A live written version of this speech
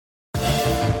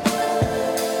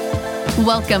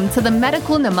Welcome to the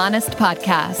Medical Mnemonist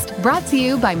podcast, brought to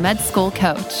you by Med School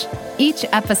Coach. Each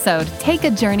episode, take a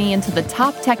journey into the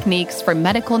top techniques for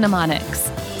medical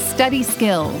mnemonics, study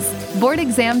skills, board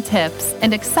exam tips,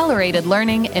 and accelerated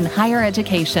learning in higher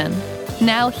education.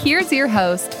 Now, here's your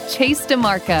host, Chase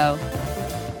DeMarco.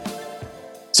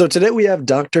 So today we have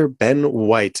Dr. Ben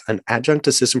White, an adjunct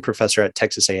assistant professor at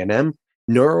Texas A&M,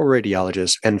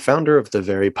 neuroradiologist, and founder of the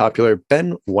very popular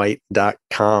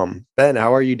benwhite.com. Ben,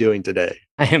 how are you doing today?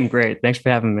 I am great. Thanks for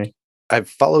having me. I've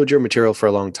followed your material for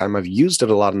a long time. I've used it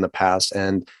a lot in the past,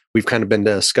 and we've kind of been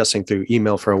discussing through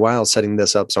email for a while, setting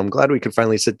this up. So I'm glad we could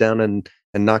finally sit down and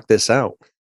knock this out.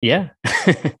 Yeah.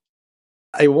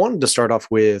 I wanted to start off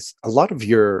with a lot of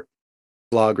your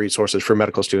blog resources for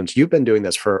medical students. You've been doing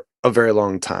this for a very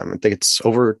long time. I think it's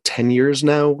over 10 years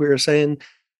now, we were saying.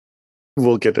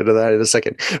 We'll get into that in a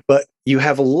second. But you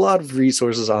have a lot of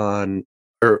resources on,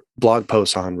 or blog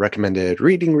posts on recommended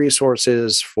reading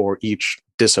resources for each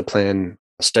discipline,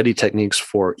 study techniques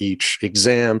for each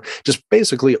exam, just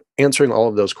basically answering all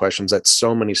of those questions that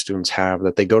so many students have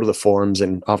that they go to the forums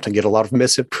and often get a lot of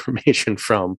misinformation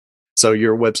from. So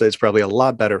your website's probably a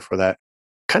lot better for that.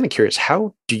 Kind of curious,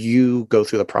 how do you go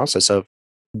through the process of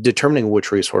determining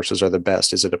which resources are the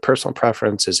best? Is it a personal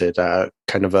preference? Is it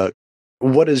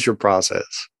what is your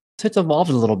process? So it's evolved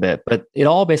a little bit, but it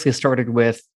all basically started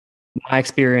with my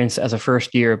experience as a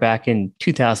first year back in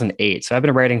 2008. So I've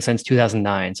been writing since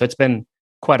 2009. So it's been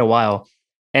quite a while.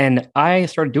 And I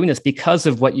started doing this because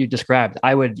of what you described.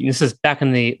 This is back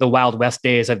in the Wild West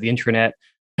days of the internet,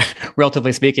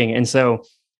 relatively speaking. And so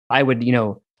I would,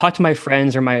 talk to my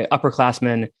friends or my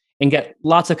upperclassmen and get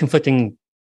lots of conflicting,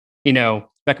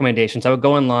 recommendations. I would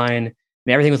go online and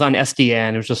everything was on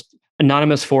SDN. It was just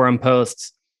anonymous forum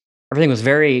posts. Everything was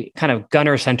very kind of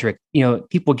gunner centric.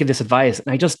 People would give this advice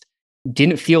and I just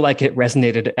didn't feel like it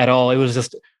resonated at all. It was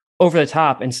just over the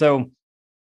top. And so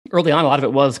early on, a lot of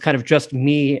it was kind of just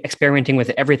me experimenting with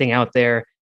everything out there,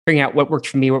 figuring out what worked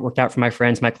for me, what worked out for my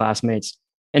friends, my classmates.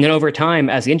 And then over time,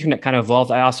 as the internet kind of evolved,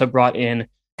 I also brought in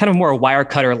kind of more a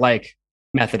Wirecutter-like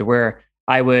method where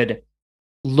I would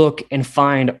look and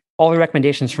find all the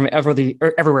recommendations from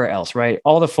everywhere else, right?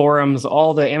 All the forums,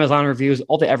 all the Amazon reviews,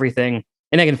 all the everything.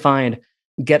 And I can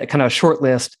get a kind of short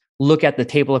list, look at the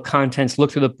table of contents,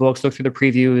 look through the books, look through the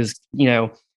previews,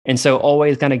 and so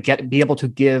always kind of be able to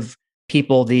give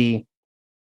people the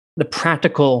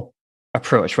practical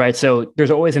approach, right? So there's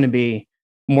always going to be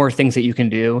more things that you can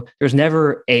do. There's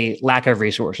never a lack of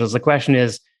resources. The question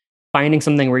is finding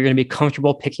something where you're going to be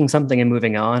comfortable picking something and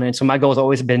moving on. And so my goal has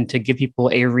always been to give people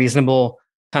a reasonable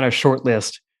kind of short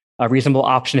list, a reasonable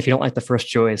option if you don't like the first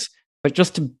choice, but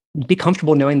just to be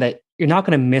comfortable knowing that you're not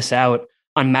going to miss out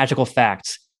on magical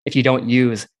facts if you don't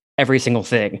use every single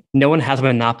thing. No one has a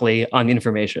monopoly on the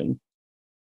information.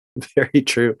 Very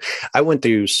true. I went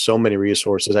through so many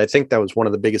resources. I think that was one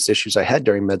of the biggest issues I had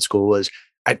during med school was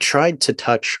I tried to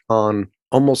touch on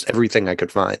almost everything I could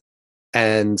find.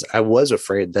 And I was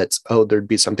afraid that, there'd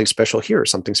be something special here,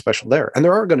 something special there. And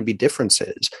there are going to be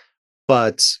differences.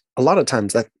 But a lot of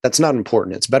times that's not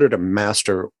important. It's better to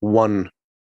master one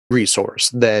resource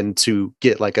than to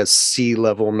get like a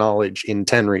C-level knowledge in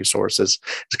 10 resources.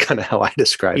 It's kind of how I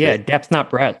describe it. Yeah, depth, not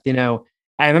breadth. I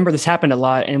remember this happened a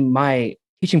lot. And my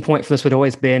teaching point for this would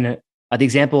always been the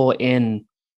example I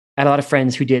had a lot of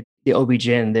friends who did the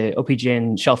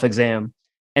OB-GYN shelf exam,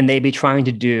 and they'd be trying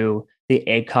to do the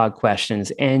ACOG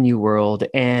questions and UWorld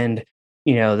and,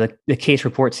 the case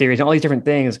report series and all these different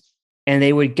things. And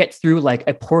they would get through like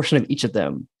a portion of each of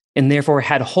them and therefore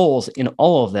had holes in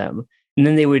all of them. And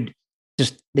then they would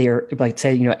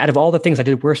say, out of all the things I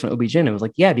did worse on OB-GYN, it was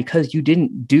like, yeah, because you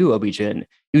didn't do OB-GYN.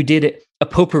 You did a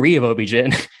potpourri of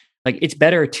OB-GYN. Like it's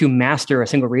better to master a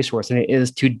single resource than it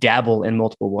is to dabble in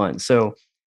multiple ones. So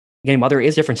again, while there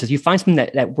is differences, you find something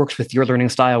that works with your learning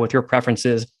style, with your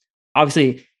preferences.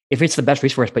 Obviously, if it's the best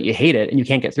resource, but you hate it and you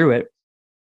can't get through it,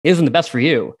 it isn't the best for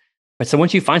you. But so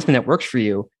once you find something that works for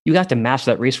you, you have to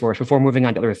master that resource before moving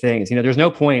on to other things. There's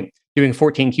no point doing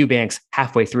 14 Q banks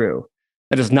halfway through.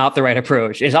 That is not the right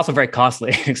approach. It's also very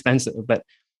costly and expensive.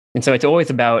 And so it's always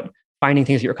about finding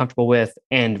things that you're comfortable with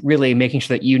and really making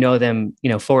sure that you know them,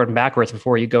 forward and backwards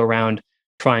before you go around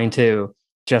trying to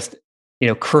just,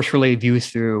 cursorily view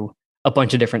through a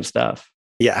bunch of different stuff.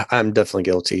 Yeah, I'm definitely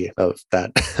guilty of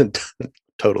that.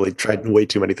 Totally tried way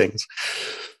too many things.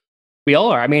 We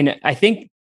all are. I think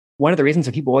one of the reasons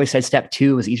that people always said step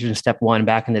 2 was easier than step 1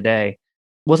 back in the day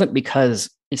wasn't because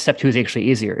step 2 is actually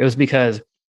easier. It was because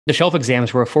the shelf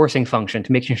exams were a forcing function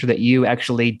to making sure that you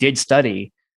actually did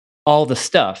study all the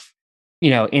stuff,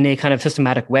 in a kind of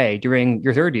systematic way during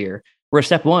your third year. Whereas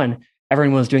step 1,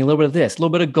 everyone was doing a little bit of this, a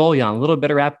little bit of Goulion, a little bit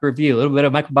of rapid review, a little bit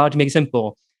of microbiology make it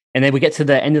simple. And then we get to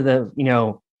the end of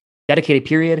the, dedicated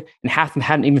period, and half of them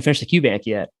hadn't even finished the QBank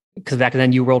yet, because back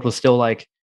then UWorld was still like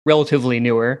relatively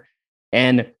newer.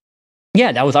 And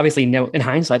yeah, that was obviously, in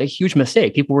hindsight, a huge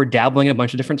mistake. People were dabbling in a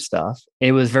bunch of different stuff.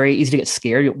 It was very easy to get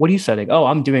scared. What are you studying? Oh,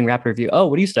 I'm doing rapid review. Oh,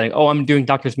 what are you studying? Oh, I'm doing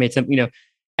Doctors Made Simple.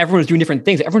 Everyone was doing different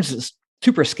things. Everyone's just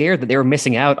super scared that they were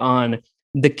missing out on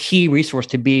the key resource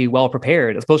to be well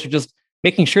prepared, as opposed to just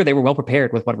making sure they were well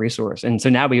prepared with one resource. And so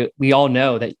now we all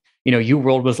know that,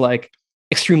 UWorld was like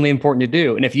extremely important to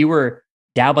do. And if you were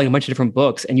dabbling a bunch of different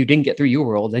books and you didn't get through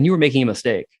UWorld, then you were making a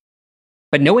mistake.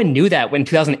 But no one knew that in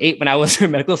 2008, when I was a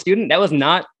medical student. That was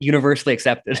not universally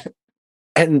accepted.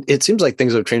 And it seems like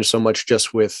things have changed so much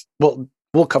just with, well,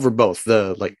 we'll cover both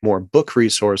the like more book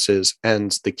resources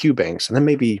and the QBanks, and then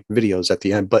maybe videos at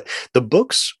the end. But the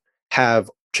books have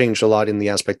changed a lot in the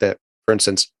aspect that, for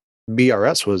instance,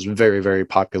 BRS was very, very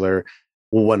popular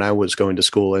when I was going to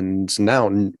school. And now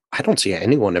I don't see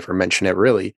anyone ever mention it,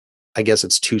 really. I guess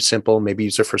it's too simple. Maybe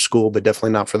use it for school, but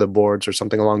definitely not for the boards or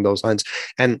something along those lines.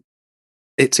 And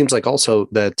it seems like also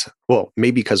that, well,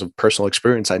 maybe because of personal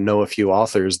experience, I know a few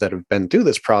authors that have been through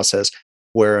this process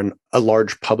where a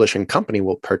large publishing company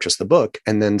will purchase the book.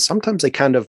 And then sometimes they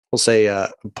kind of will say,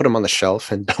 put them on the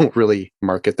shelf and don't really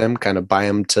market them, kind of buy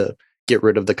them to get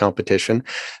rid of the competition.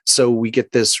 So we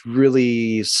get this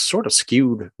really sort of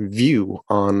skewed view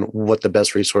on what the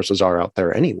best resources are out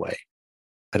there anyway.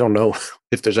 I don't know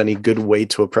if there's any good way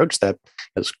to approach that,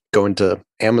 as going to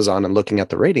Amazon and looking at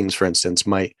the ratings, for instance,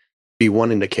 might be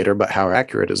one indicator, but how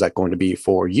accurate is that going to be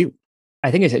for you?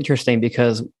 I think it's interesting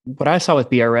because what I saw with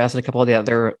BRS and a couple of the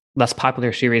other less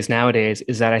popular series nowadays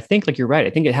is that I think, like, you're right. I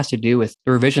think it has to do with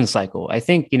the revision cycle. I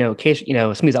think, some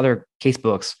of these other case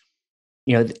books,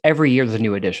 every year there's a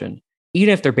new edition,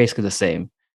 even if they're basically the same.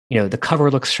 The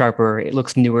cover looks sharper, it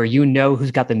looks newer.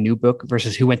 Who's got the new book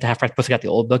versus who went to half price books got the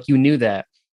old book. You knew that.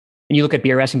 And you look at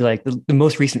BRS and be like, the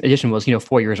most recent edition was,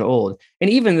 4 years old. And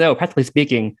even though, practically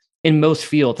speaking, in most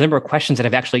fields, the number of questions that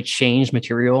have actually changed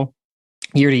material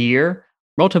year to year,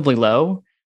 relatively low,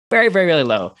 very, very, very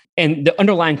low. And the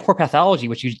underlying core pathology,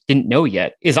 which you didn't know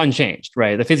yet, is unchanged,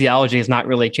 right? The physiology is not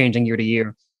really changing year to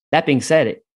year. That being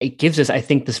said, it gives us, I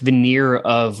think, this veneer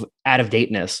of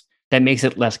out-of-dateness that makes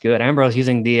it less good. I remember I was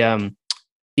using the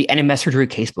NMS surgery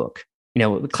casebook,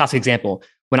 the classic example.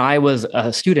 When I was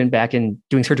a student back in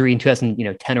doing surgery in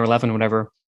 2010 or 11 or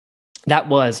whatever, that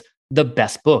was the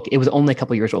best book. It was only a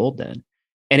couple of years old then.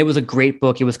 And it was a great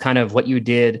book. It was kind of what you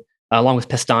did along with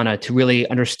Pestana to really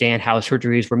understand how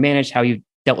surgeries were managed, how you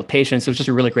dealt with patients. It was just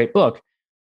a really great book.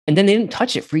 And then they didn't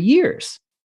touch it for years.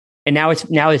 And now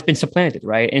it's been supplanted,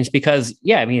 right? And it's because,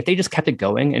 if they just kept it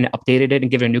going and updated it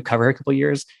and given it a new cover a couple of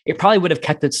years, it probably would have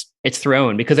kept its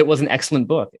throne, because it was an excellent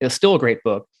book. It was still a great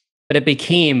book, but it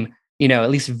became,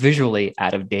 at least visually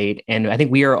out of date. And I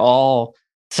think we are all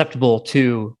susceptible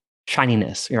to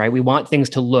shininess, right? We want things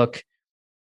to look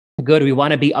good. We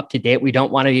want to be up to date. We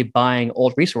don't want to be buying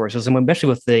old resources. And especially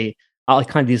with the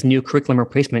kind of these new curriculum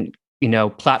replacement,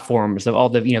 platforms of all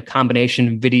the,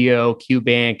 combination video,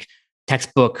 QBank,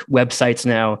 textbook websites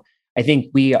now, I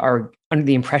think we are under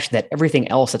the impression that everything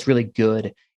else that's really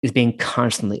good is being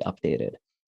constantly updated.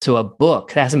 So a book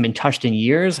that hasn't been touched in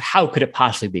years, how could it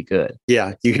possibly be good?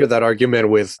 Yeah, you hear that argument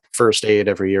with first aid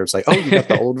every year. It's like, oh, you got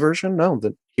the old version? No,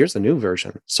 here's the new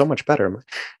version. So much better.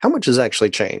 How much has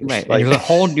actually changed? Right. Like, there's a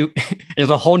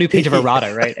whole new page of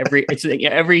errata, right?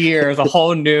 Every year there's a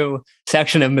whole new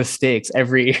section of mistakes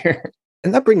every year.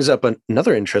 And that brings up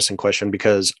another interesting question,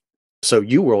 because so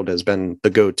UWorld has been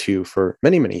the go-to for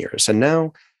many, many years. And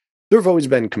now there have always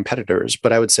been competitors,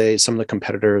 but I would say some of the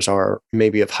competitors are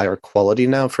maybe of higher quality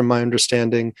now, from my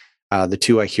understanding. The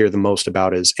two I hear the most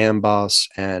about is Amboss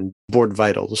and Board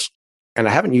Vitals. And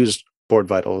I haven't used Board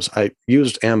Vitals. I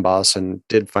used Amboss and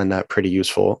did find that pretty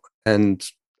useful and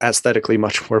aesthetically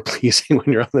much more pleasing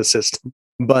when you're on the system.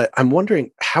 But I'm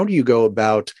wondering, how do you go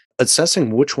about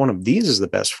assessing which one of these is the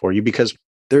best for you? Because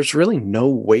there's really no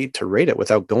way to rate it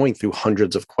without going through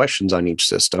hundreds of questions on each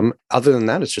system. Other than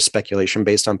that, it's just speculation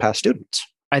based on past students.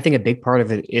 I think a big part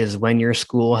of it is when your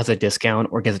school has a discount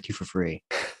or gives it to you for free.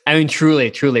 I mean,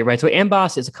 truly, right? So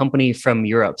Amboss is a company from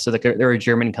Europe. So they're a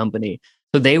German company.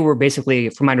 So they were basically,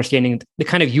 from my understanding, the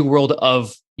kind of UWorld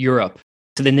of Europe.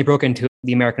 So then they broke into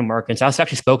the American market. So I was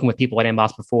actually spoken with people at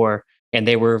Amboss before, and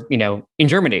they were, in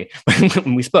Germany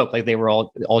when we spoke, like they were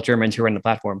all Germans who were in the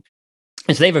platform.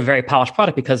 And so they have a very polished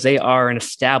product because they are an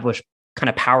established kind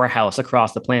of powerhouse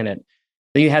across the planet.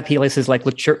 Then you have places like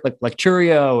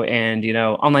Lecturio and,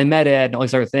 Online MedEd and all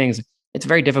these other things. It's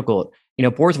very difficult.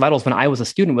 Boards Vitals, when I was a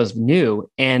student, was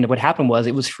new. And what happened was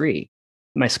it was free.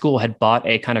 my school had bought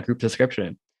a kind of group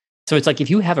subscription. So it's like, if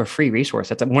you have a free resource,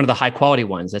 that's one of the high quality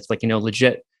ones, that's like,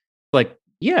 legit, like,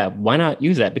 yeah, why not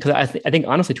use that? Because I think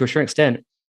honestly, to a certain extent,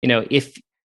 if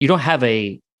you don't have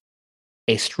a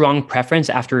strong preference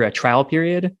after a trial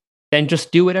period, then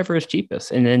just do whatever is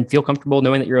cheapest and then feel comfortable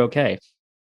knowing that you're okay.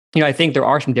 I think there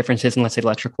are some differences in, let's say,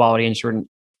 lecture quality in certain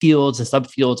fields and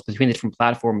subfields between the different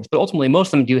platforms, but ultimately most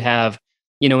of them do have,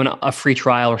 a free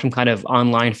trial or some kind of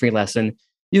online free lesson.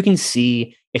 You can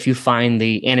see if you find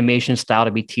the animation style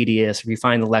to be tedious, if you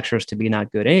find the lectures to be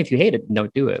not good, and if you hate it,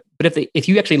 don't do it. But if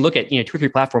you actually look at 2 or 3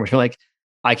 platforms, you're like,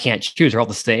 I can't choose, they're all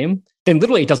the same, then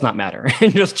literally it does not matter.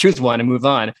 Just choose one and move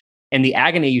on. And the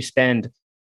agony you spend,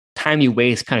 time you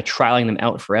waste kind of trialing them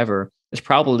out forever, is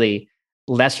probably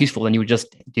less useful than you would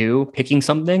just do picking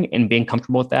something and being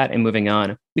comfortable with that and moving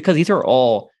on. Because these are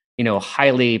all,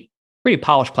 pretty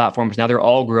polished platforms. Now they're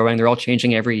all growing, they're all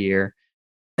changing every year.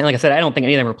 And like I said, I don't think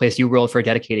any of them replace UWorld for a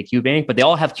dedicated QBank, but they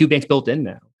all have QBanks built in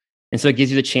now. And so it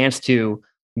gives you the chance to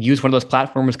use one of those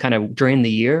platforms kind of during the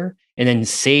year and then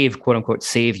save, quote unquote,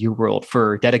 save UWorld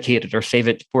for dedicated, or save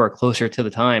it for closer to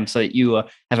the time, so that you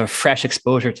have a fresh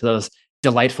exposure to those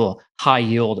delightful, high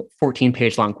yield,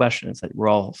 14-page long questions that we're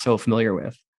all so familiar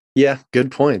with. Yeah,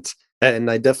 good points. And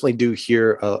I definitely do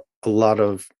hear a lot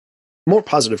of more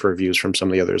positive reviews from some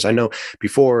of the others. I know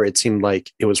before it seemed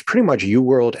like it was pretty much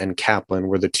UWorld and Kaplan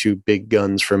were the 2 big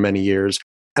guns for many years.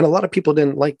 And a lot of people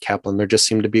didn't like Kaplan. There just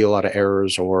seemed to be a lot of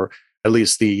errors, or at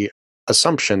least the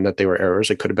assumption that they were errors.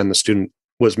 It could have been the student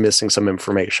was missing some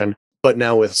information. But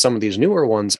now with some of these newer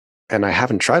ones, and I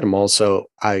haven't tried them all, so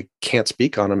I can't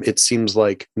speak on them, it seems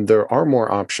like there are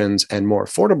more options and more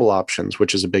affordable options,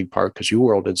 which is a big part, because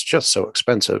UWorld is just so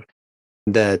expensive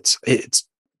that it's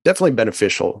definitely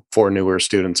beneficial for newer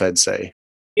students, I'd say.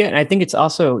 Yeah, and I think it's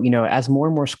also, as more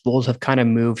and more schools have kind of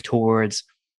moved towards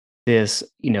this,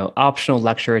 optional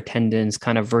lecture attendance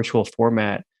kind of virtual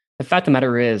format, the fact of the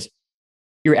matter is,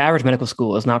 your average medical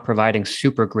school is not providing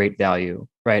super great value,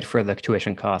 right, for the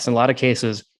tuition costs. In a lot of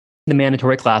cases, the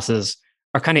mandatory classes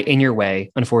are kind of in your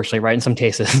way, unfortunately, right, in some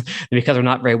cases, because they're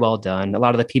not very well done. A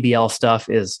lot of the PBL stuff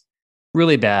is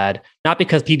really bad, not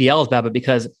because PBL is bad, but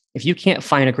because if you can't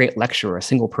find a great lecturer, a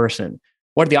single person,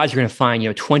 what are the odds you're going to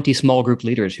find, 20 small group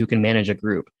leaders who can manage a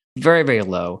group? Very, very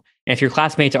low. And if your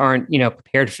classmates aren't,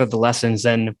 prepared for the lessons,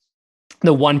 then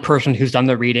the one person who's done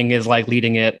the reading is like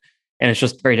leading it, and it's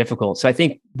just very difficult. So I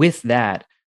think with that,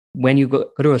 when you go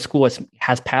to a school that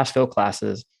has pass-fail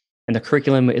classes and the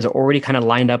curriculum is already kind of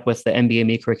lined up with the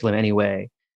MBME curriculum anyway,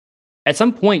 at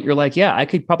some point you're like, yeah, I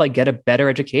could probably get a better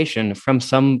education from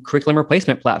some curriculum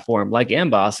replacement platform like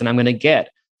Amboss, and I'm going to get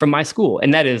from my school.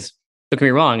 And that is, don't get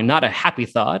me wrong, not a happy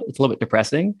thought. It's a little bit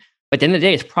depressing. But at the end of the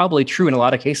day, it's probably true in a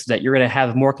lot of cases that you're going to have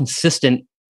a more consistent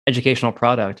educational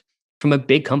product from a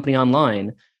big company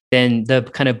online than the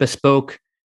kind of bespoke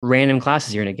random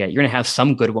classes you're going to get. You're going to have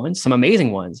some good ones, some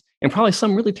amazing ones, and probably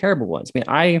some really terrible ones. I mean,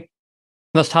 I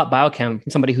was taught biochem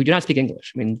from somebody who did not speak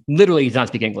English. I mean, literally did not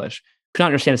speak English. Could not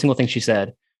understand a single thing she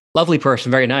said. Lovely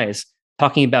person, very nice,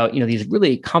 talking about, these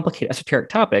really complicated esoteric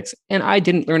topics. And I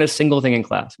didn't learn a single thing in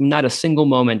class. Not a single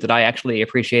moment did I actually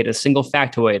appreciate a single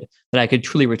factoid that I could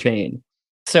truly retain.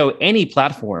 So any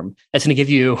platform that's going to give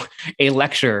you a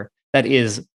lecture that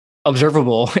is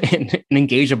observable and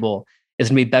engageable is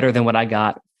going to be better than what I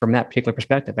got from that particular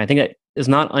perspective. And I think that is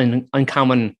not an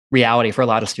uncommon reality for a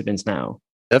lot of students now.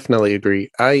 Definitely agree.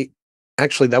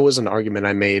 That was an argument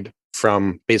I made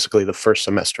from basically the first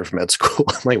semester of med school.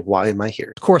 I'm like, why am I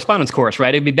here? Correspondence course,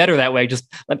 right? It'd be better that way.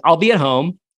 Just like, I'll be at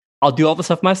home, I'll do all the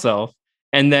stuff myself,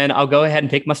 and then I'll go ahead and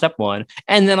take my step 1,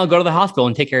 and then I'll go to the hospital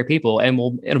and take care of people,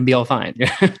 and it'll be all fine.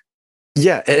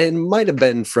 Yeah, and it might have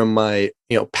been from my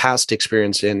past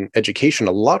experience in education.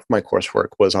 A lot of my coursework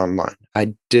was online.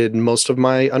 I did most of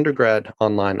my undergrad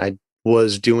online. I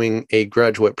was doing a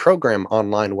graduate program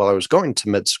online while I was going to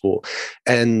med school,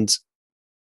 and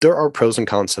there are pros and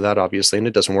cons to that, obviously, and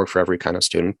it doesn't work for every kind of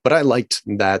student, but I liked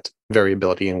that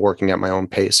variability and working at my own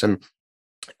pace.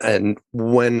 And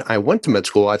when I went to med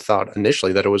school, I thought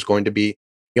initially that it was going to be,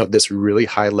 this really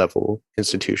high level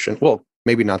institution. Well,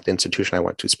 maybe not the institution I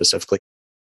went to specifically.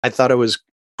 I thought it was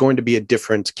going to be a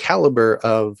different caliber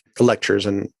of lectures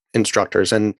and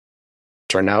instructors, and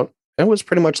turned out it was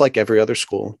pretty much like every other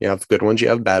school. You have good ones, you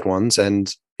have bad ones,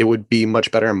 and it would be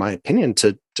much better, in my opinion,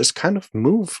 to just kind of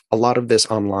move a lot of this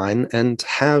online and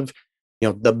have,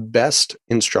 the best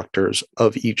instructors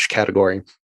of each category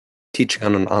teaching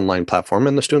on an online platform,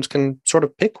 and the students can sort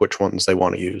of pick which ones they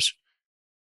want to use.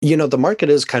 The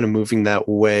market is kind of moving that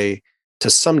way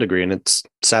to some degree, and it's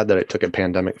sad that it took a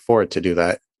pandemic for it to do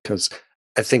that, because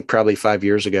I think probably 5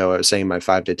 years ago, I was saying my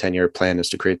 5 to 10 year plan is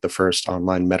to create the first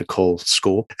online medical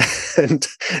school. And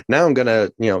now I'm going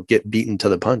to, get beaten to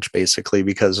the punch basically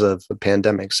because of the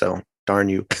pandemic. So darn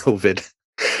you, COVID.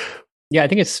 Yeah, I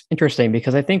think it's interesting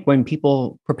because I think when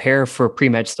people prepare for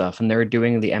pre-med stuff and they're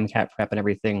doing the MCAT prep and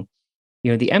everything,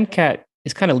 the MCAT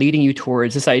is kind of leading you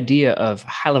towards this idea of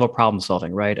high-level problem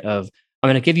solving, right? Of I'm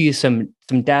going to give you some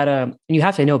data, and you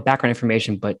have to know background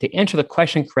information, but to answer the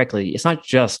question correctly, it's not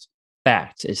just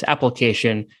facts, it's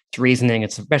application, it's reasoning,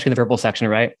 it's especially in the verbal section,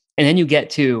 right? And then you get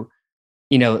to,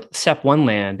 step one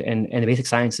land and the basic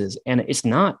sciences, and it's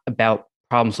not about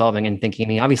problem solving and thinking. I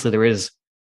mean, obviously there is,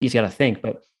 you got to think,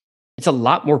 but it's a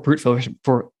lot more brute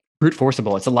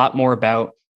forceable. It's a lot more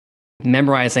about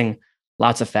memorizing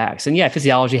lots of facts. And yeah,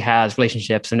 physiology has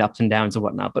relationships and ups and downs and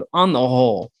whatnot, but on the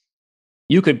whole,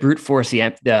 you could brute force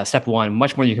the step one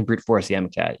much more than you can brute force the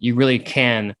MCAT. You really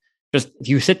can just, if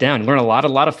you sit down and learn a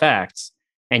lot of facts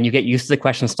and you get used to the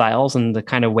question styles and the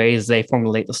kind of ways they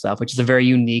formulate the stuff, which is a very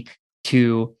unique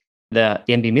to the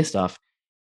MDME stuff.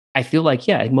 I feel like,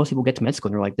 yeah, most people get to med school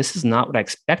and they're like, this is not what I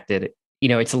expected.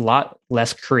 It's a lot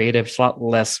less creative, it's a lot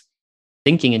less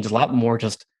thinking, and just a lot more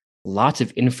just lots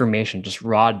of information, just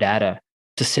raw data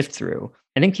to sift through.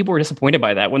 I think people were disappointed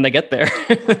by that when they get there.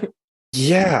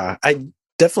 Yeah, I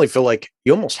definitely feel like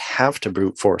you almost have to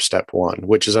brute force step one,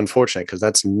 which is unfortunate because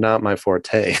that's not my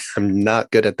forte. I'm not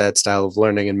good at that style of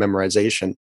learning and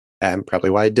memorization, and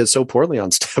probably why I did so poorly on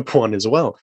step one as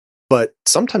well. But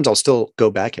sometimes I'll still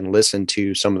go back and listen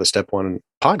to some of the step one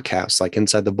podcasts, like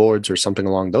Inside the Boards or something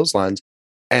along those lines.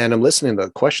 And I'm listening to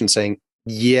the question saying,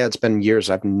 yeah, it's been years.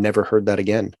 I've never heard that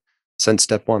again since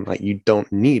step one. Like, you don't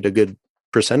need a good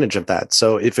percentage of that.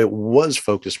 So if it was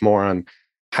focused more on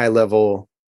high level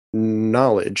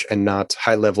knowledge and not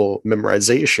high level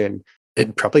memorization,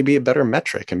 it'd probably be a better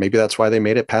metric. And maybe that's why they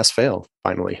made it pass fail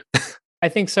finally. I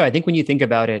think so. I think when you think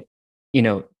about it,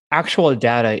 actual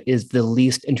data is the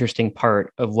least interesting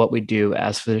part of what we do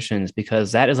as physicians,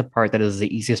 because that is a part that is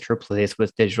the easiest to replace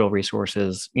with digital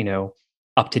resources,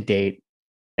 up to date,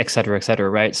 et cetera,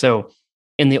 right? So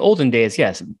in the olden days,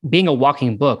 yes, being a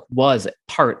walking book was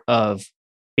part of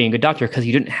being a doctor because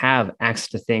you didn't have access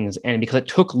to things and because it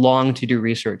took long to do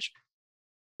research.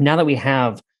 Now that we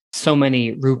have so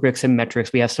many rubrics and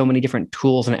metrics, we have so many different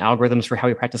tools and algorithms for how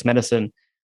we practice medicine,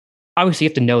 obviously you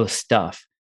have to know stuff.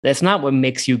 That's not what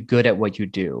makes you good at what you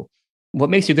do. What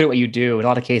makes you good at what you do in a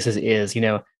lot of cases is,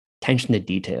 attention to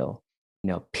detail,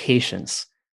 patience,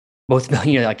 both,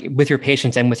 like with your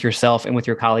patients and with yourself and with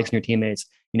your colleagues and your teammates,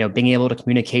 being able to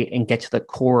communicate and get to the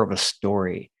core of a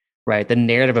story, right? The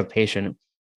narrative of patient.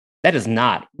 That is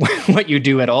not what you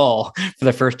do at all for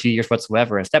the first 2 years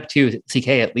whatsoever. And step two, CK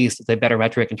at least, is a better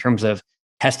metric in terms of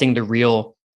testing the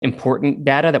real important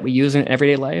data that we use in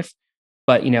everyday life.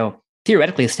 But,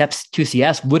 theoretically, steps 2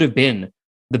 CS would have been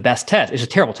the best test. It's a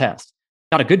terrible test,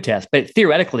 not a good test, but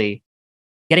theoretically,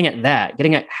 getting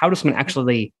at how does someone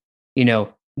actually,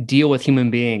 deal with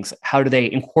human beings? How do they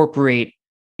incorporate,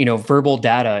 verbal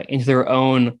data into their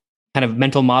own kind of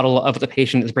mental model of what the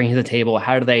patient is bringing to the table?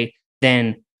 How do they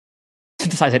then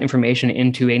synthesize that information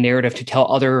into a narrative to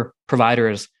tell other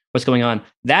providers what's going on?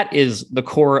 That is the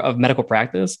core of medical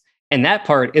practice. And that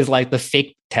part is like the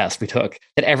fake test we took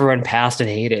that everyone passed and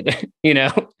hated,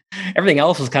 Everything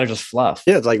else was kind of just fluff.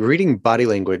 Yeah, it's like reading body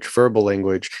language, verbal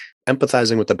language,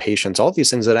 empathizing with the patients, all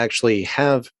these things that actually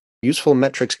have useful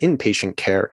metrics in patient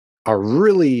care are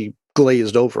really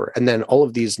glazed over. And then all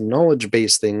of these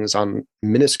knowledge-based things on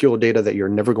minuscule data that you're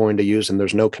never going to use, and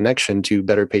there's no connection to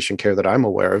better patient care that I'm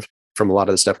aware of from a lot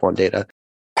of the step one data,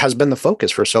 has been the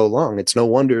focus for so long. It's no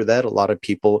wonder that a lot of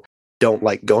people don't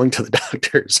like going to the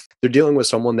doctors. They're dealing with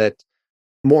someone that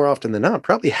more often than not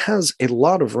probably has a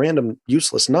lot of random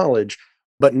useless knowledge,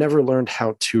 but never learned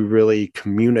how to really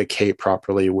communicate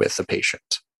properly with the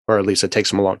patient, or at least it takes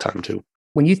them a long time to.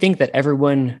 When you think that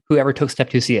everyone who ever took step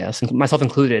 2 CS, and myself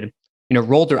included,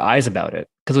 rolled their eyes about it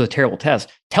because it was a terrible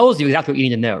test, tells you exactly what you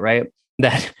need to know, right?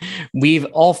 That we've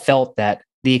all felt that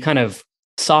the kind of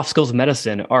soft skills of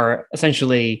medicine are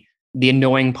essentially the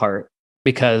annoying part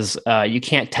because you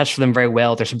can't test for them very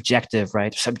well. They're subjective,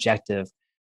 right? They're subjective.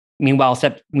 Meanwhile,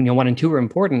 step 1 and 2 are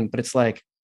important, but it's like,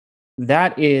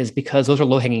 that is because those are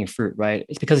low-hanging fruit, right?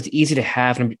 It's because it's easy to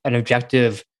have an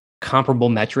objective, comparable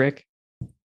metric.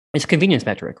 It's a convenience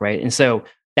metric, right? And so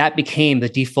that became the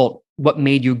default. What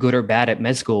made you good or bad at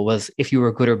med school was if you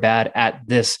were good or bad at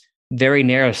this very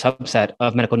narrow subset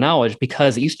of medical knowledge,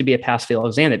 because it used to be a pass-fail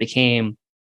exam that became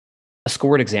a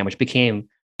scored exam, which became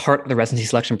part of the residency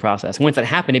selection process. And once that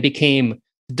happened, it became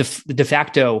de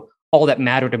facto all that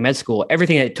mattered in med school.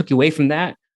 Everything that took you away from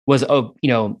that was,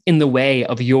 in the way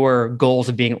of your goals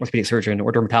of being an orthopedic surgeon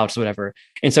or dermatologist or whatever.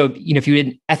 And so, if you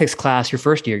did ethics class your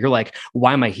first year, you're like,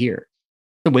 why am I here?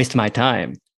 It's a waste of my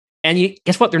time. And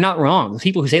guess what? They're not wrong. The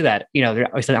people who say that, they're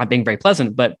obviously not being very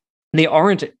pleasant, but they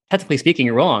aren't, technically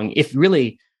speaking, wrong. If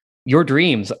really your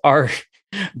dreams are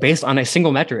based on a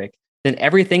single metric, then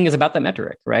everything is about that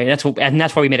metric, right? And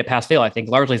that's why we made it pass fail, I think,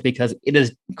 largely is because it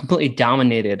has completely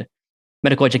dominated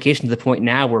medical education to the point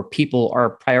now where people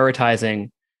are prioritizing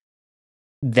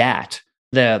that,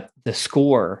 the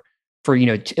score for,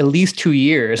 at least 2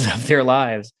 years of their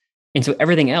lives. And so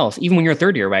everything else, even when you're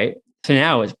third year, right? So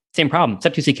now it's the same problem.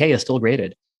 Step2CK is still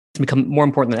graded. It's become more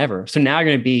important than ever. So now you're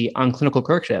going to be on clinical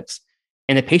clerkships,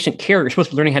 and the patient care you're supposed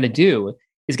to be learning how to do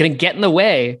is going to get in the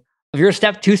way of your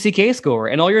Step2CK score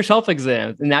and all your shelf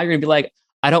exams. And now you're going to be like,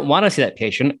 I don't want to see that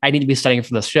patient. I need to be studying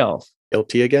for the shelf.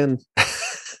 Guilty again.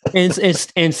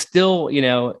 and still,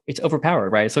 it's overpowered,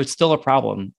 right? So it's still a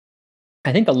problem.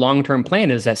 I think the long-term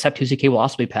plan is that Step2CK will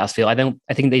also be pass-fail. I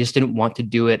think they just didn't want to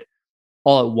do it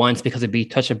all at once because it'd be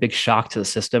such a big shock to the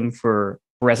system for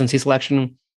residency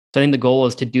selection. So I think the goal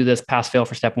is to do this pass-fail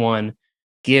for Step 1,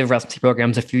 give residency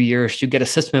programs a few years to get a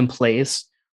system in place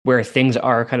where things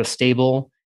are kind of stable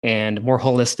and more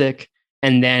holistic,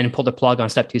 and then pull the plug on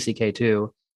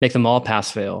Step2CK2, make them all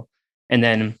pass-fail. And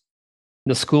then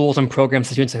the schools and programs,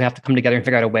 the students have to come together and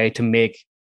figure out a way to make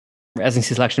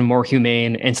residency selection more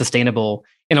humane and sustainable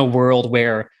in a world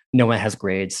where no one has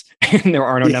grades and there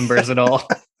are no numbers at all.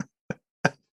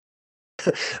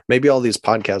 Maybe all these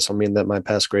podcasts will mean that my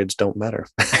past grades don't matter.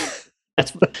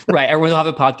 That's right. Everyone will have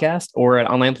a podcast or an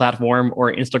online platform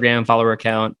or Instagram follower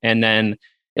account, and then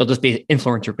it'll just be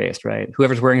influencer based, right?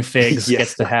 Whoever's wearing figs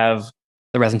gets to have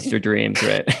the residency of their dreams,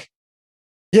 right?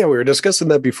 Yeah, we were discussing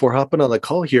that before hopping on the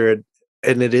call here,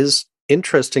 and it is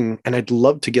interesting, and I'd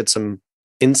love to get some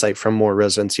insight from more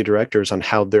residency directors on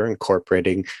how they're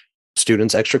incorporating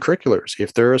students' extracurriculars.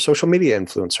 If they're a social media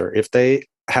influencer, if they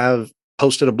have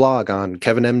posted a blog on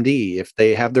Kevin MD, if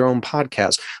they have their own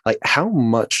podcast, like how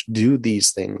much do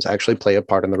these things actually play a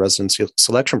part in the residency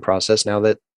selection process now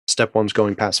that Step 1's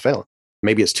going pass-fail?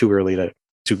 Maybe it's too early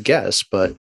to guess,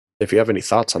 but if you have any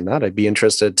thoughts on that, I'd be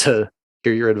interested to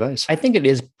hear your advice. I think it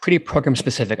is pretty program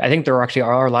specific. I think there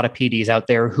are a lot of PDs out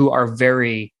there who are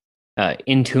very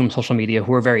in tune social media,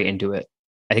 who are very into it.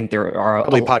 I think there are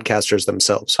probably podcasters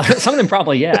themselves. Some of them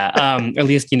probably, yeah. At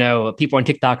least, people on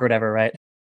TikTok or whatever, right?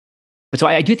 But so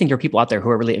I do think there are people out there who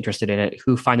are really interested in it,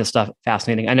 who find this stuff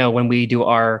fascinating. I know when we do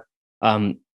our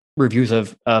reviews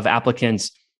of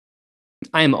applicants,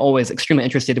 I am always extremely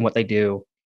interested in what they do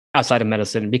outside of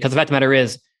medicine, because the fact of the matter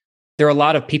is there are a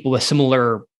lot of people with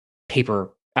similar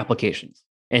paper applications.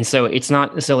 And so it's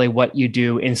not necessarily what you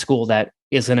do in school that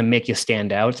is going to make you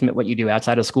stand out. It's what you do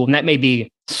outside of school. And that may be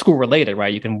school related,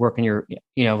 right? You can work in your,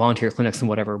 volunteer clinics and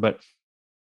whatever, but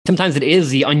sometimes it is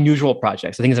the unusual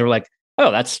projects, the things that are like,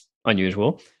 oh, that's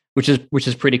unusual, which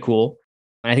is pretty cool.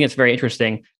 And I think it's very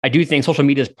interesting. I do think social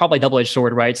media is probably a double-edged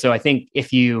sword, right? So I think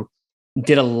if you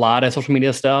did a lot of social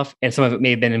media stuff and some of it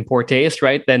may have been in poor taste,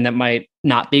 right, then that might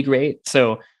not be great.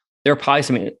 So there are probably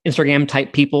some Instagram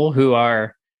type people who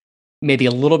are maybe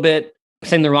a little bit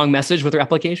sending the wrong message with their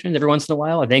applications every once in a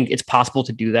while. I think it's possible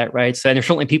to do that, right? So and there's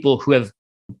certainly people who have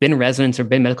been residents or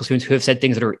been medical students who have said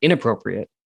things that are inappropriate,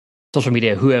 social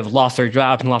media, who have lost their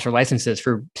jobs and lost their licenses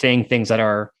for saying things that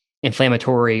are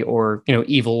inflammatory or,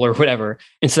 evil or whatever.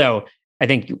 And so I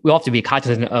think we all have to be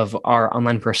cognizant of our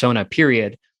online persona,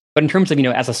 period. But in terms of,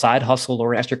 as a side hustle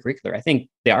or an extracurricular, I think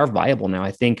they are viable now.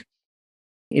 I think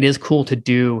it is cool to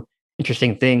do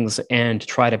interesting things and to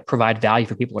try to provide value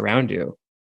for people around you.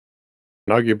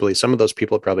 And arguably, some of those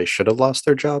people probably should have lost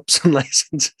their jobs and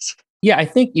licenses. Yeah, I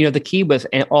think, the key with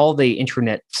all the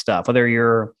internet stuff, whether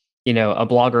you're, a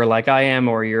blogger like I am,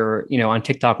 or you're, on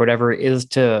TikTok, or whatever, is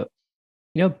to,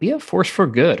 be a force for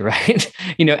good, right?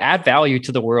 Add value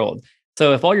to the world.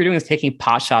 So if all you're doing is taking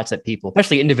pot shots at people,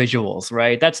 especially individuals,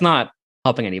 right, that's not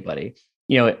helping anybody.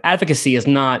 Advocacy is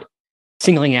not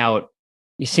singling out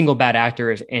single bad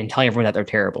actors and telling everyone that they're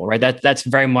terrible, right? That's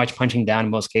very much punching down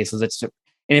in most cases.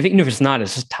 Even if it's not,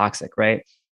 it's just toxic, right?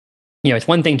 It's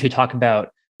one thing to talk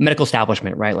about medical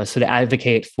establishment, right? Let's sort of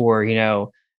advocate for,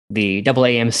 the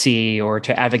AAMC, or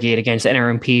to advocate against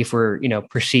NRMP for,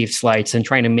 perceived slights and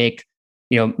trying to make,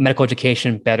 medical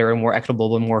education better and more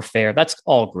equitable and more fair. That's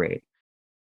all great.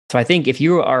 So I think if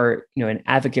you are, an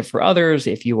advocate for others,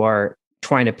 if you are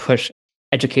trying to push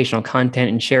educational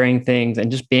content and sharing things and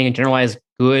just being a generalized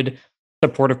good,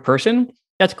 supportive person,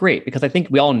 that's great. Because I think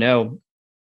we all know,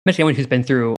 especially anyone who's been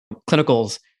through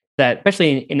clinicals, that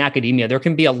especially in academia, there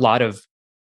can be a lot of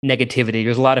negativity.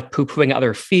 There's a lot of poo-pooing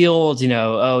other fields,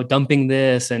 dumping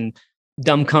this and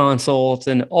dumb consults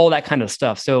and all that kind of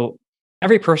stuff. So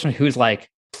every person who's like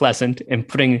pleasant and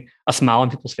putting a smile on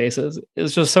people's faces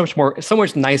is just so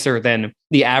much nicer than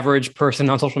the average person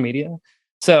on social media.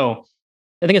 So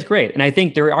I think it's great. And I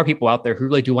think there are people out there who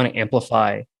really do want to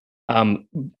amplify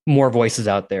more voices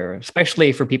out there,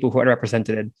 especially for people who are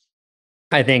underrepresented.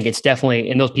 I think it's definitely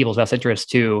in those people's best interest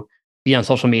to be on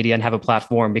social media and have a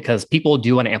platform, because people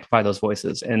do want to amplify those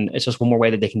voices. And it's just one more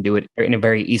way that they can do it in a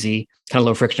very easy, kind of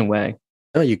low friction way.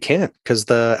 No, you can't, because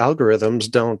the algorithms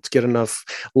don't get enough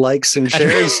likes and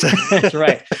shares. That's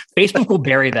right. Facebook will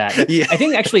bury that. Yeah. I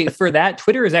think actually for that,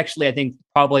 Twitter is actually, I think,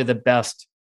 probably the best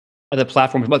of the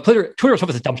platforms. But Twitter itself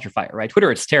is a dumpster fire, right?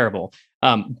 Twitter, it's terrible.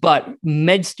 But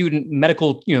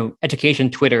medical,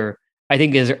 education Twitter, I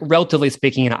think, is relatively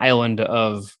speaking an island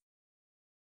of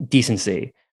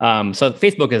decency. So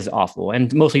Facebook is awful,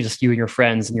 and mostly just you and your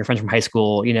friends from high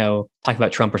school, talking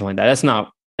about Trump or something like that.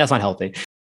 That's not healthy.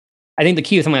 I think the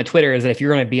key to something like Twitter is that if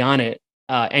you're going to be on it,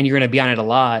 and you're going to be on it a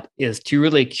lot, is to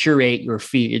really curate your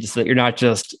feed so that you're not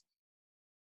just,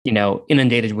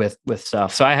 inundated with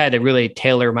stuff. So I had to really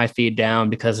tailor my feed down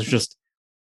because there's just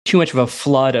too much of a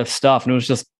flood of stuff, and it was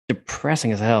just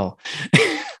depressing as hell.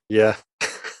 Yeah.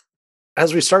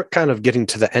 As we start kind of getting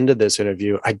to the end of this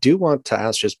interview, I do want to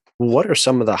ask just what are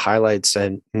some of the highlights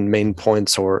and main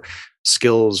points or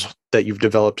skills that you've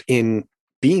developed in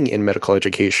being in medical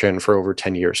education for over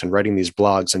 10 years and writing these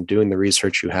blogs and doing the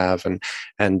research you have,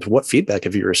 and what feedback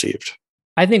have you received?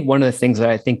 I think one of the things that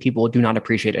I think people do not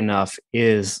appreciate enough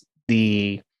is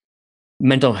the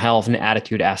mental health and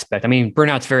attitude aspect. I mean,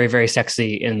 burnout's very, very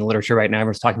sexy in the literature right now.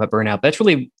 Everyone's talking about burnout, but that's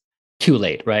really too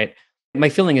late, right? My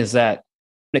feeling is that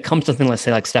when it comes to something, let's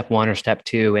say like step 1 or step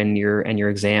 2 and your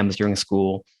exams during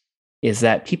school, is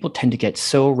that people tend to get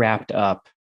so wrapped up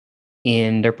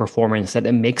in their performance that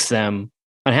it makes them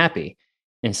unhappy.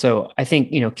 And so I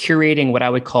think, curating what I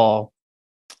would call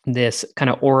this kind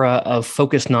of aura of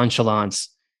focused nonchalance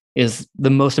is the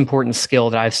most important skill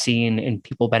that I've seen and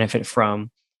people benefit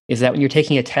from. Is that when you're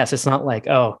taking a test, it's not like,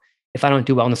 oh, if I don't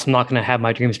do well in this, I'm not going to have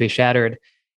my dreams be shattered.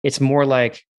 It's more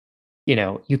like,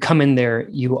 you come in there,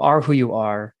 you are who you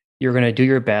are, you're going to do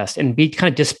your best and be kind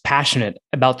of dispassionate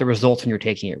about the results when you're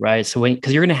taking it, right? So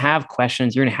because you're going to have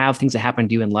questions, you're going to have things that happen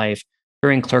to you in life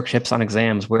during clerkships on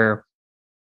exams where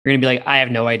you're going to be like, I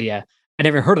have no idea. I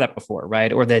never heard of that before,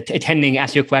 right? Or the attending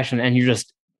asks you a question and you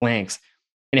just blanks.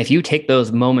 And if you take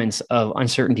those moments of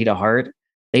uncertainty to heart,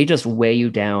 they just weigh you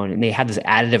down and they have this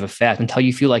additive effect until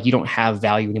you feel like you don't have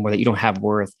value anymore, that you don't have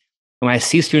worth. And when I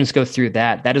see students go through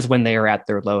that, that is when they are at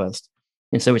their lowest.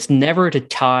 And so it's never to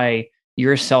tie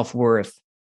your self-worth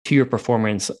to your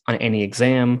performance on any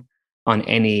exam, on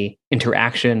any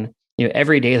interaction.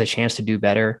 Every day is a chance to do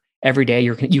better. Every day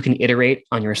you can iterate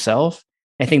on yourself.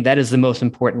 I think that is the most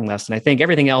important lesson. I think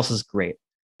everything else is great.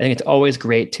 I think it's always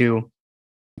great to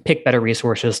pick better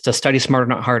resources, to study smarter,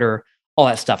 not harder, all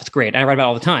that stuff. It's great. I write about it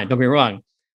all the time. Don't get me wrong.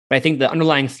 But I think the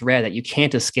underlying thread that you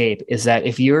can't escape is that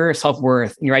if your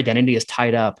self-worth and your identity is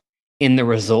tied up in the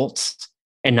results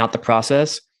and not the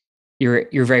process, you're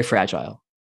very fragile.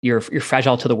 You're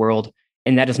fragile to the world.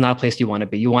 And that is not a place you want to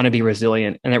be. You want to be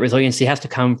resilient. And that resiliency has to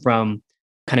come from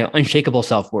kind of unshakable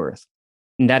self-worth.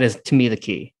 And that is, to me, the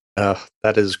key.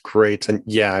 That is great. And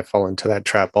yeah, I fall into that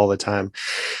trap all the time.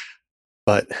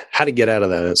 But how to get out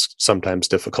of that is sometimes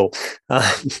difficult.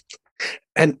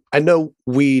 And I know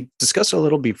we discussed a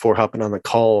little before hopping on the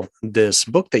call, this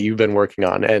book that you've been working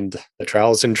on and the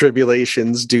trials and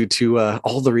tribulations due to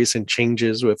all the recent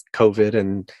changes with COVID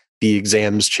and the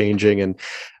exams changing, and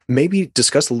maybe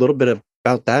discuss a little bit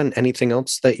about that and anything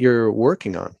else that you're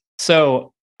working on.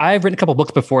 So I've written a couple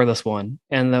books before this one.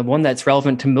 And the one that's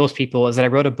relevant to most people is that I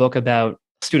wrote a book about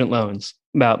student loans,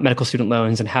 about medical student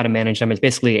loans and how to manage them. It's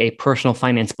basically a personal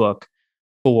finance book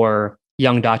for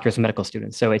young doctors and medical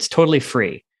students. So it's totally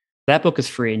free. That book is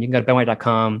free. And you can go to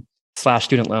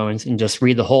benwhite.com/student loans and just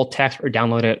read the whole text or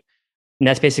download it. And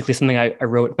that's basically something I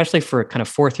wrote, especially for kind of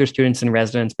fourth-year students and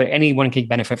residents, but anyone can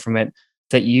benefit from it,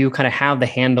 that you kind of have the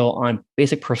handle on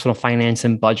basic personal finance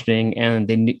and budgeting and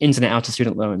the ins and outs of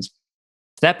student loans.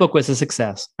 So that book was a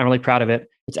success. I'm really proud of it.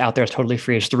 It's out there. It's totally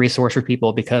free. It's just a resource for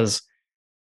people because,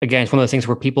 again, it's one of those things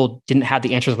where people didn't have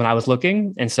the answers when I was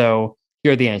looking. And so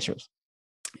here are the answers.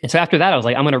 And so after that, I was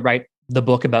like, I'm going to write the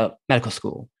book about medical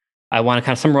school. I want to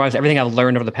kind of summarize everything I've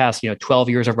learned over the past, 12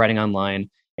 years of writing online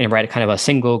and write kind of a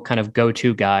single kind of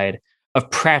go-to guide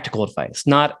of practical advice,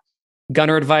 not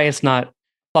gunner advice, not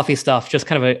fluffy stuff, just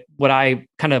kind of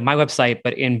my website,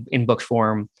 but in book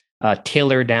form,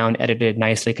 tailored down, edited,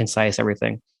 nicely concise,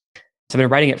 everything. So I've been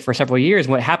writing it for several years.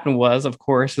 And what happened was, of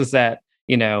course, is that,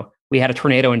 we had a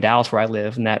tornado in Dallas where I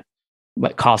live, and that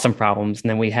caused some problems. And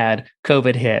then we had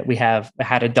COVID hit. I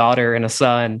had a daughter and a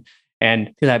son,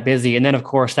 and we got busy. And then, of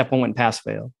course, step 1 went pass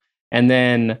fail. And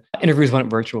then interviews went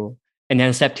virtual. And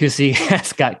then step 2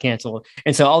 CS got canceled.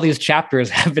 And so all these chapters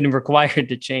have been required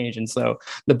to change. And so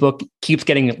the book keeps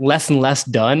getting less and less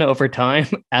done over time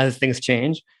as things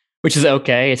change, which is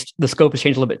okay. The scope has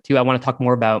changed a little bit too. I want to talk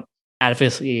more about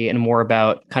advocacy and more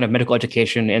about kind of medical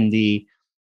education and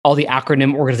all the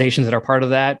acronym organizations that are part of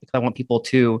that, because I want people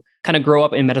to kind of grow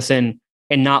up in medicine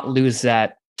and not lose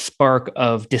that spark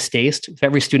of distaste. So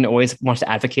every student always wants to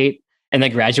advocate and then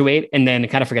graduate and then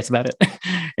kind of forgets about it.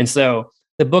 And so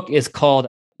the book is called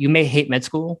You May Hate Med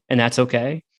School, and that's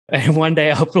okay. And one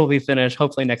day I hope it'll be finished,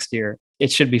 hopefully next year.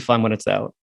 It should be fun when it's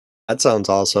out. That sounds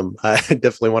awesome. I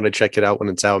definitely want to check it out when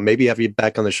it's out. Maybe have you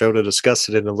back on the show to discuss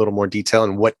it in a little more detail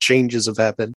and what changes have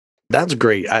happened. That's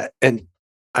great. And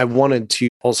I wanted to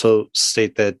also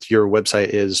state that your website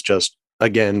is just,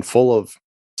 again, full of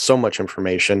so much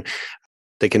information.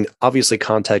 They can obviously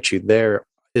contact you there.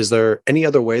 Is there any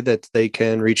other way that they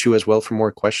can reach you as well for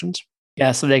more questions?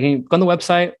 Yeah, so they can go on the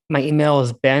website. My email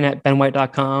is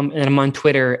ben@benwhite.com, and I'm on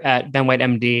Twitter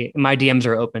 @benwhitemd. My DMs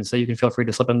are open, so you can feel free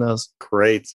to slip in those.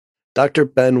 Great. Dr.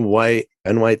 Ben White,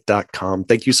 benwhite.com.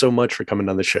 Thank you so much for coming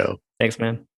on the show. Thanks,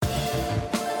 man.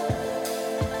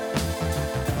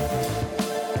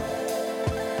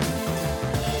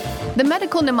 The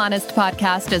Medical Mnemonist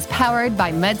podcast is powered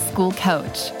by Med School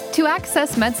Coach. To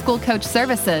access Med School Coach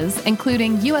services,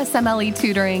 including USMLE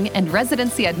tutoring and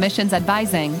residency admissions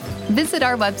advising, visit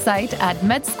our website at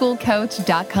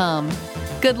medschoolcoach.com.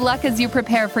 Good luck as you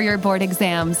prepare for your board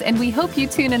exams, and we hope you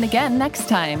tune in again next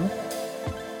time.